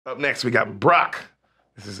Up next, we got Brock.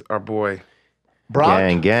 This is our boy.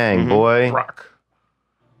 Brock? Gang, boy. Brock.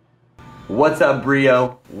 What's up,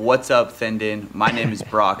 Brio? What's up, Fendon? My name is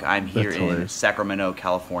Brock. I'm here in hilarious. Sacramento,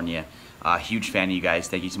 California. Huge fan of you guys.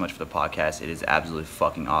 Thank you so much for the podcast. It is absolutely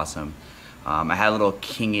fucking awesome. I had a little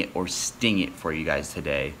king it or sting it for you guys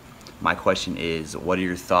today. My question is, what are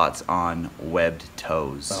your thoughts on webbed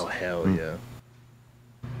toes? Oh, hell yeah.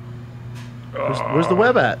 Where's the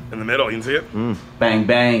web at? In the middle, you can see it? Bang,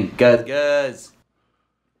 bang, guzz.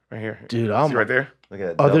 Right here. Dude, See right there? Look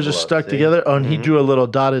at that Oh, they're double just up, stuck see? together? Oh, and he drew a little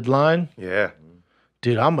dotted line? Yeah.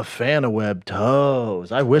 Dude, I'm a fan of web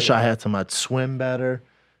toes. I wish I had some. I'd swim better.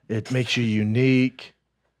 It makes you unique.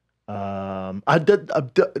 Kick a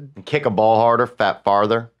ball harder, fat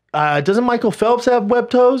farther. Doesn't Michael Phelps have web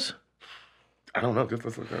toes? I don't know.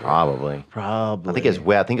 Let's look at it. Probably. Probably. I think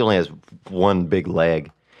I think he only has one big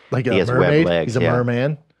leg. like he a has web mermaid. legs, He's a yeah.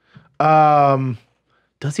 merman.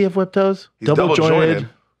 Does he have web toes? He's double jointed.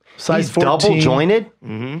 Size He's 14. double jointed?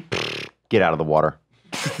 Get out of the water.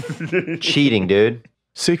 Cheating, dude.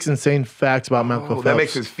 6 insane facts about Michael Phelps. That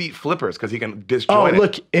makes his feet flippers because he can Oh, disjoint it.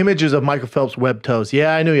 look, images of Michael Phelps' web toes.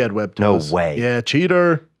 Yeah, I knew he had web No toes. way. Yeah,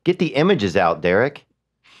 cheater. Get the images out, Derek.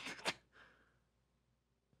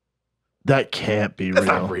 That can't be That's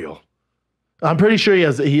real. not real. I'm pretty sure he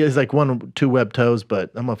has like 1 or 2 web toes,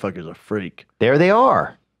 but that motherfucker's a freak. There they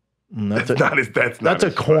are. That's That's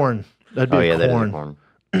a corn. That'd be Oh, a yeah, that is a corn. corn.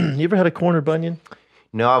 You ever had a corn or bunion?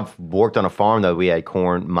 No, I've worked on a farm, though. We had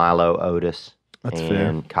corn, Milo, Otis, That's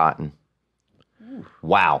and cotton.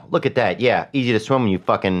 Wow. Look at that. Yeah. Easy to swim when you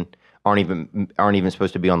fucking aren't even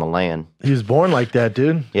supposed to be on the land. He was born like that,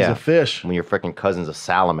 dude. Yeah. He's a fish. When your freaking cousin's a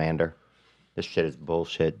salamander. This shit is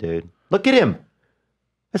bullshit, dude. Look at him.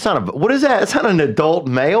 That's not a, what is that? That's not an adult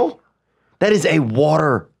male. That is a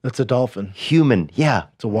water That's a dolphin. human. Yeah.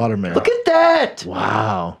 It's a waterman. Look at that.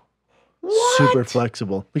 Wow. What? Super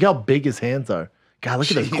flexible. Look how big his hands are. God,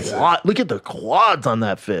 look at the Jesus. quad. Look at the quads on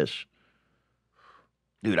that fish.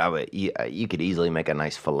 Dude, you could easily make a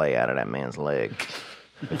nice fillet out of that man's leg.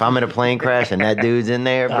 If I'm in a plane crash and that dude's in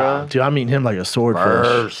there, bro. Dude, I'm eating him like a swordfish.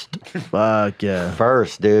 First. Fuck yeah.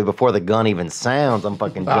 First, dude. Before the gun even sounds, I'm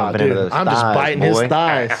fucking jumping into those I'm just thighs, biting boy. his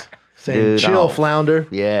thighs. Saying, Dude, chill, oh, flounder.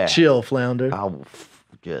 yeah. Chill, flounder. I'll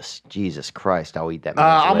just, Jesus Christ, I'll eat that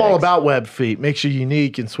man's I'm all legs. about web feet. Makes you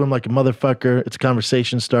unique and swim like a motherfucker. It's a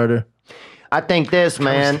conversation starter. I think this,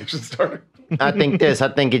 man. Conversation starter. I think this. I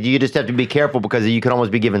think you just have to be careful because you could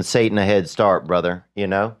almost be giving Satan a head start, brother. You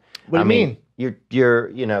know? What do you mean? You're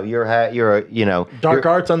Dark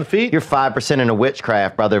arts on the feet? You're 5% into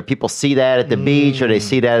witchcraft, brother. If people see that at the beach or they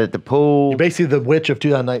see that at the pool. You're basically the witch of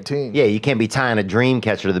 2019. Yeah, you can't be tying a dream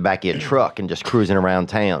catcher to the back of your truck and just cruising around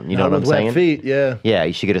town. You know Not what I'm with web saying? feet, yeah. Yeah,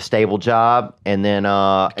 you should get a stable job and then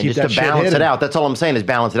and Keep just that to shit balance it hidden. out. That's all I'm saying is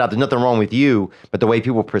balance it out. There's nothing wrong with you, but the way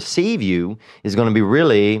people perceive you is going to be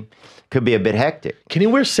really could be a bit hectic, Can he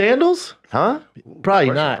wear sandals? huh?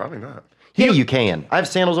 Probably not. Probably not. Yeah, you can. I have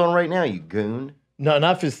sandals on right now, you goon. No,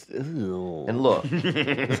 not if it's. Ew. And look,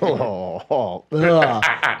 Oh, ugh.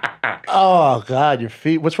 Oh, God, your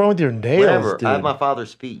feet. What's wrong with your nails, whatever. dude? I have my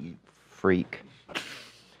father's feet, you freak.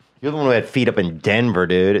 You're the one who had feet up in Denver,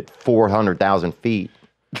 dude, at 400,000 feet.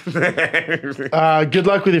 Good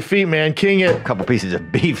luck with your feet, man. King it. A couple pieces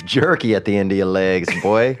of beef jerky at the end of your legs,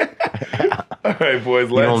 boy. All right, boys.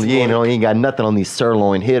 You Let's ain't got nothing on these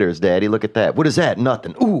sirloin hitters, Daddy. Look at that. What is that?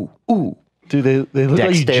 Nothing. Ooh. Dude, they look like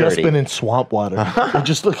you just Dexterity. been in swamp water. They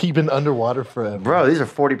just look like you've been underwater forever. Bro, these are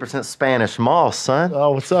 40% Spanish moss, son.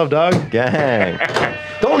 Oh, what's up, dog? Gang.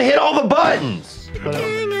 Don't hit all the buttons. But,